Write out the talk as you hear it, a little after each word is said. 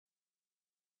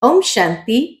Om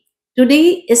Shanti.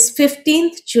 Today is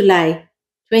 15th July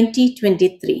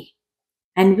 2023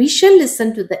 and we shall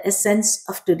listen to the essence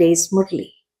of today's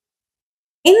Murli.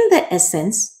 In the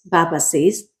essence, Baba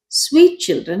says, sweet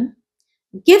children,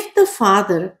 give the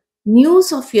Father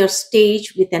news of your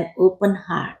stage with an open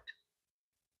heart.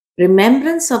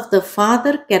 Remembrance of the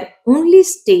Father can only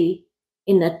stay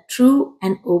in a true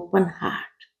and open heart.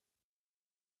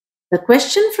 The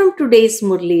question from today's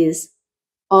Murli is,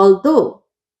 although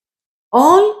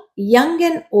all young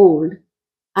and old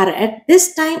are at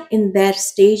this time in their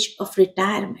stage of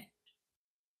retirement,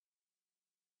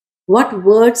 what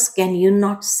words can you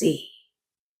not say?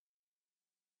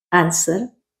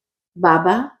 Answer,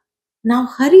 Baba, now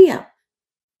hurry up.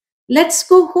 Let's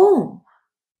go home.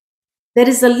 There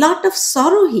is a lot of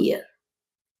sorrow here.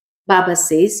 Baba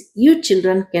says, you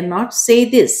children cannot say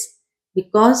this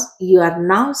because you are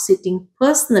now sitting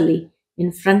personally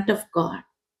in front of God.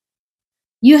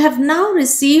 You have now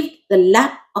received the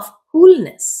lap of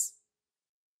coolness.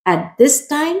 At this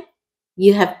time,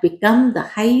 you have become the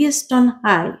highest on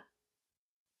high.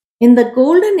 In the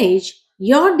golden age,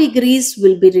 your degrees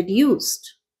will be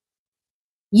reduced.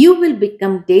 You will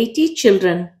become deity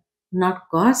children, not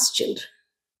God's children.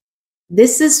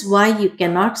 This is why you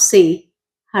cannot say,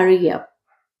 hurry up.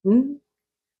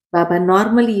 Baba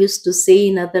normally used to say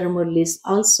in other Murlis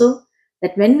also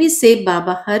that when we say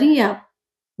Baba hurry up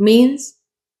means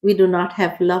we do not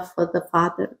have love for the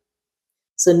Father.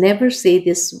 So never say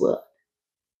this word.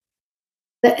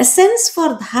 The essence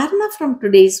for dharana from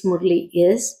today's Murli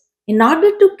is, in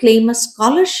order to claim a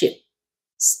scholarship,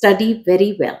 study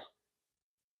very well.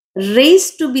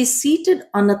 Raised to be seated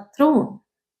on a throne.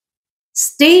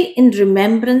 Stay in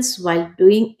remembrance while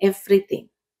doing everything.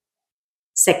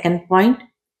 Second point,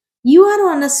 you are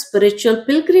on a spiritual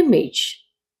pilgrimage.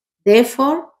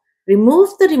 Therefore, remove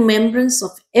the remembrance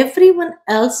of everyone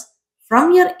else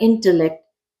from your intellect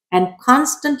and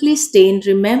constantly stay in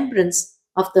remembrance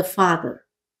of the Father.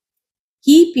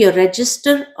 Keep your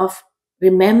register of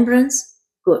remembrance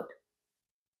good.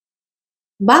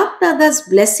 Bap Dada's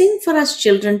blessing for us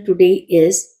children today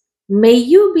is, may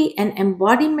you be an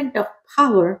embodiment of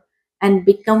power and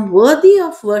become worthy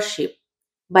of worship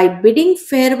by bidding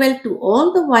farewell to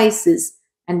all the vices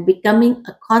and becoming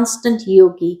a constant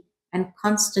yogi and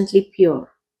constantly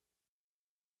pure.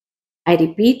 I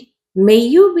repeat, may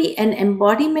you be an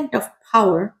embodiment of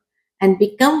power and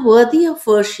become worthy of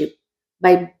worship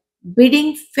by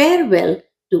bidding farewell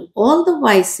to all the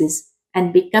vices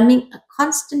and becoming a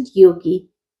constant yogi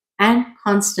and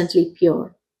constantly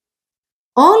pure.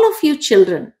 All of you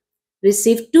children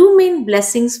receive two main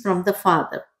blessings from the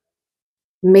Father.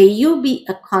 May you be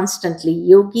a constantly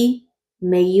yogi,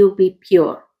 may you be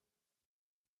pure.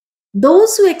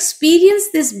 Those who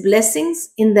experience these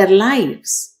blessings in their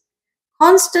lives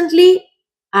constantly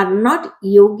are not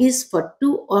yogis for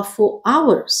 2 or 4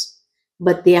 hours,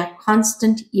 but they are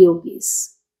constant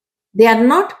yogis. They are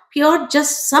not pure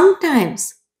just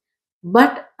sometimes,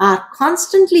 but are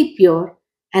constantly pure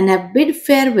and have bid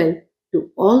farewell to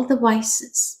all the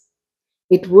vices.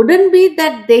 It wouldn't be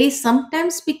that they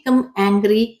sometimes become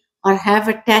angry or have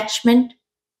attachment.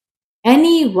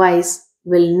 Any vice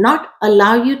will not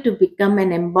allow you to become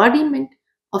an embodiment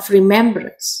of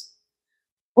remembrance.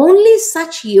 Only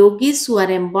such yogis who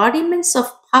are embodiments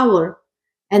of power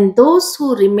and those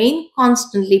who remain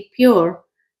constantly pure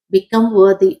become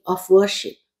worthy of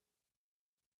worship.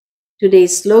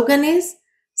 Today's slogan is,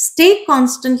 stay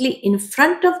constantly in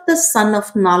front of the sun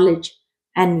of knowledge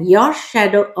and your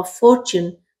shadow of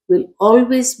fortune will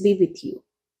always be with you.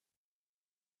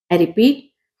 I repeat,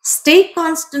 stay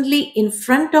constantly in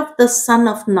front of the sun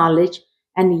of knowledge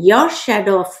and your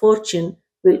shadow of fortune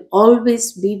will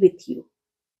always be with you.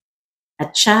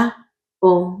 Acha,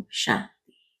 Om Shanti.